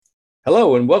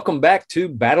Hello, and welcome back to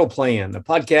Battle Plan, a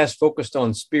podcast focused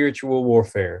on spiritual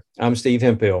warfare. I'm Steve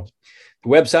Hemphill. The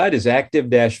website is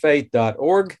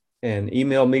active-faith.org, and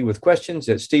email me with questions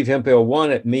at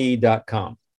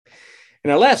stevehemphill1@me.com.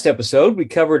 In our last episode, we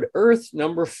covered Earth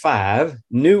number 5,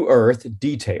 New Earth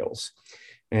Details.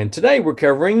 And today we're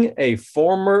covering A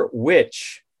Former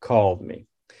Witch Called Me.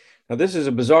 Now, this is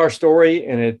a bizarre story,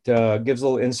 and it gives a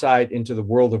little insight into the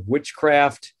world of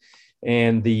witchcraft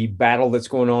and the battle that's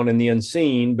going on in the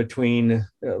unseen between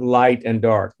light and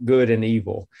dark, good and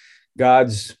evil,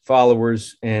 God's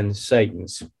followers and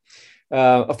Satan's.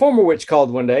 A former witch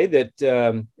called one day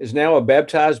that is now a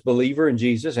baptized believer in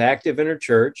Jesus, active in her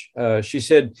church. She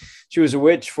said she was a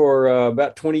witch for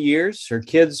about 20 years. Her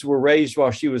kids were raised while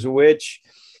she was a witch.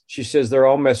 She says they're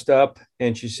all messed up.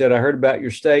 And she said, I heard about your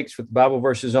steaks with the Bible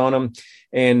verses on them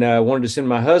and wanted to send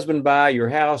my husband by your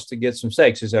house to get some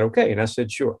steaks. Is that okay? And I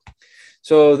said, sure.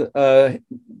 So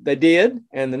they did.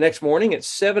 And the next morning at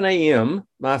 7 a.m.,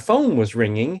 my phone was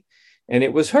ringing and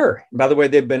it was her. By the way,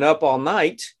 they'd been up all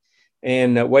night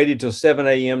and waited till 7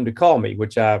 a.m. to call me,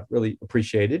 which I really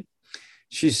appreciated.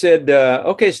 She said,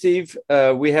 okay, Steve,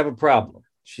 we have a problem.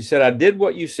 She said, I did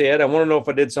what you said. I want to know if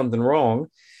I did something wrong.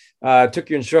 I took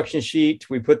your instruction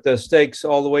sheet. We put the stakes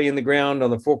all the way in the ground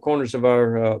on the four corners of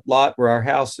our lot where our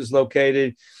house is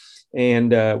located.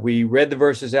 And we read the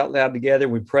verses out loud together.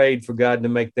 We prayed for God to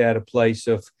make that a place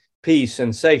of peace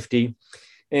and safety,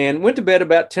 and went to bed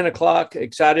about 10 o'clock,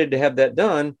 excited to have that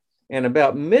done. And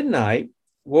about midnight,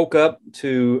 woke up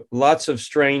to lots of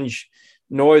strange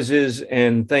noises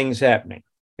and things happening.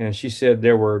 And she said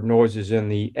there were noises in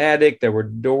the attic. There were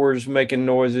doors making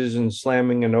noises and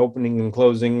slamming and opening and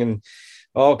closing and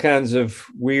all kinds of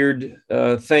weird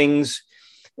things.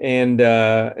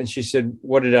 And she said,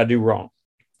 what did I do wrong?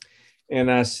 And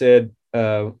I said,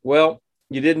 well,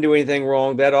 you didn't do anything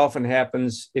wrong. That often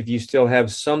happens if you still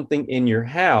have something in your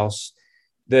house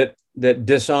that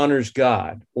dishonors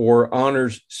God or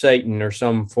honors Satan or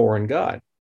some foreign god.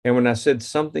 And when I said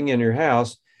something in your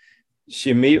house, she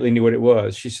immediately knew what it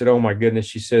was. She said, oh, my goodness.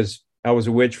 She says, I was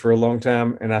a witch for a long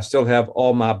time, and I still have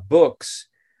all my books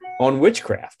on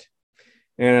witchcraft.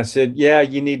 And I said, yeah,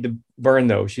 you need to burn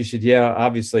those. She said, yeah,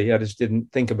 obviously. I just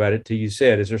didn't think about it till you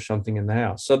said, is there something in the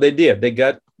house? So they did. They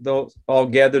got those all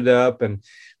gathered up and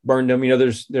burned them. You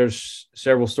know, there's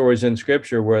several stories in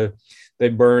Scripture where they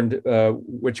burned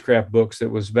witchcraft books that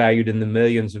was valued in the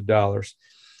millions of dollars.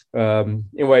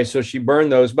 Anyway, so she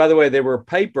burned those. By the way, they were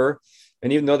paper.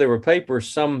 And even though they were paper,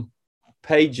 some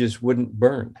pages wouldn't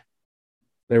burn.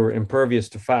 They were impervious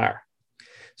to fire.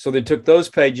 So they took those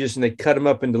pages and they cut them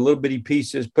up into little bitty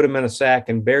pieces, put them in a sack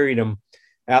and buried them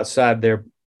outside their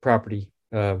property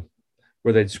where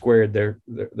they'd squared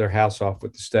their house off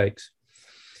with the stakes.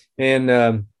 And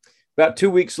about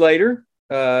 2 weeks later,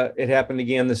 it happened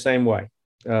again the same way.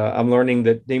 I'm learning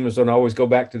that demons don't always go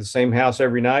back to the same house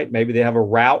every night. Maybe they have a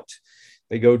route.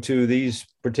 They go to these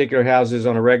particular houses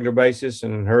on a regular basis,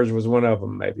 and hers was one of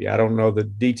them, maybe. I don't know the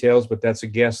details, but that's a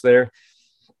guess there.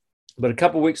 But a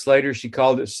couple of weeks later, she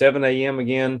called at 7 a.m.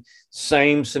 again.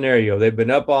 Same scenario. They've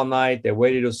been up all night. They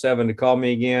waited till 7 to call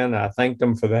me again. I thanked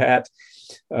them for that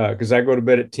because I go to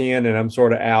bed at 10 and I'm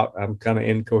sort of out. I'm kind of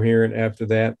incoherent after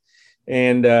that.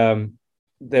 And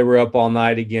they were up all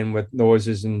night again with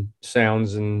noises and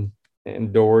sounds and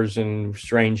doors and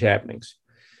strange happenings.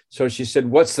 So she said,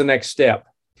 what's the next step?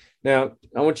 Now,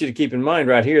 I want you to keep in mind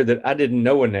right here that I didn't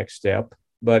know a next step,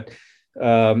 but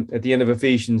at the end of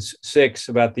Ephesians 6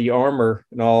 about the armor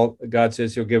and all, God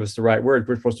says he'll give us the right word.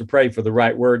 We're supposed to pray for the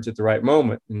right words at the right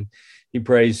moment. And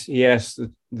he asks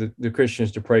the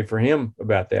Christians to pray for him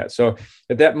about that. So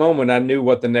at that moment, I knew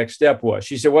what the next step was.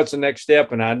 She said, what's the next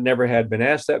step? And I never had been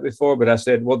asked that before, but I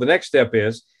said, well, the next step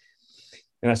is,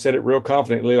 and I said it real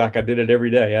confidently, like I did it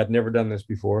every day. I'd never done this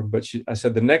before, but I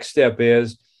said, the next step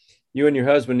is you and your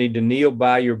husband need to kneel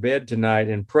by your bed tonight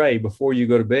and pray before you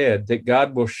go to bed that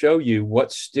God will show you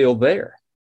what's still there.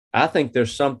 I think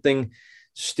there's something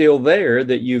still there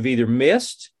that you've either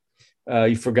missed,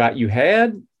 you forgot you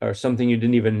had, or something you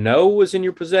didn't even know was in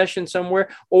your possession somewhere,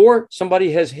 or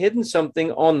somebody has hidden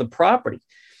something on the property.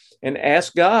 And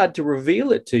ask God to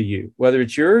reveal it to you, whether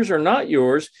it's yours or not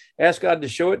yours. Ask God to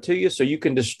show it to you so you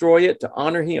can destroy it to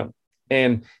honor him.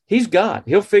 And he's God.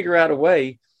 He'll figure out a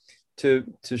way to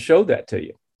show that to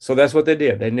you. So that's what they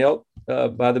did. They knelt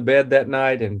by the bed that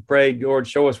night and prayed, Lord,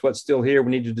 show us what's still here we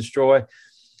need to destroy,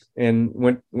 and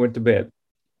went to bed.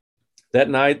 That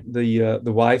night, the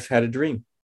wife had a dream,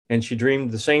 and she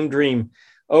dreamed the same dream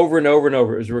over and over and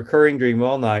over. It was a recurring dream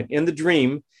all night. In the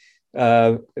dream,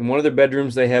 in one of their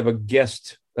bedrooms, they have a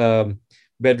guest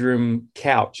bedroom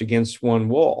couch against one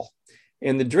wall.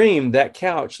 In the dream, that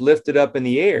couch lifted up in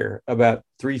the air about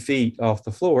 3 feet off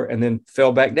the floor and then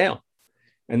fell back down.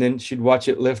 And then she'd watch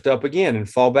it lift up again and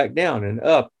fall back down and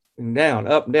up and down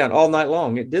all night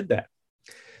long. It did that.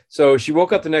 So she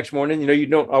woke up the next morning. You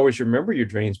don't always remember your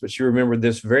dreams, but she remembered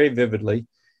this very vividly.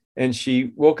 And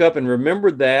she woke up and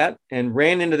remembered that and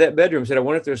ran into that bedroom, said, I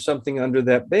wonder if there's something under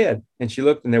that bed. And she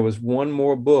looked, and there was one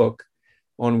more book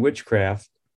on witchcraft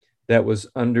that was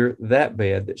under that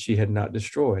bed that she had not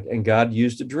destroyed. And God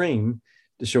used a dream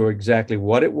to show her exactly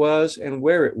what it was and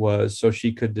where it was so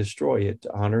she could destroy it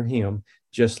to honor him,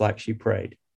 just like she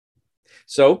prayed.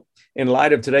 So, in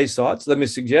light of today's thoughts, let me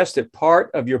suggest that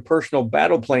part of your personal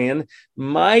battle plan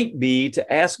might be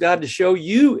to ask God to show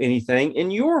you anything in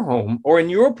your home or in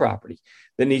your property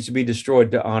that needs to be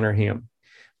destroyed to honor him.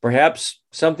 Perhaps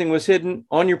something was hidden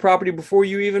on your property before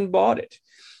you even bought it.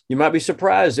 You might be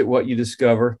surprised at what you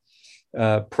discover.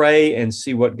 Pray and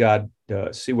see what God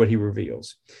does, see what he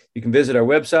reveals. You can visit our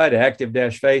website,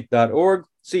 active-faith.org.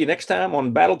 See you next time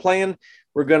on Battle Plan.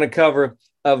 We're going to cover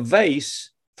a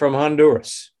vase from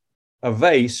Honduras. A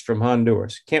vase from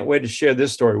Honduras. Can't wait to share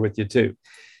this story with you too.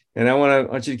 And I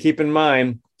want you to keep in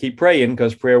mind, keep praying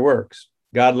because prayer works.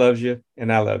 God loves you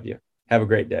and I love you. Have a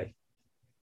great day.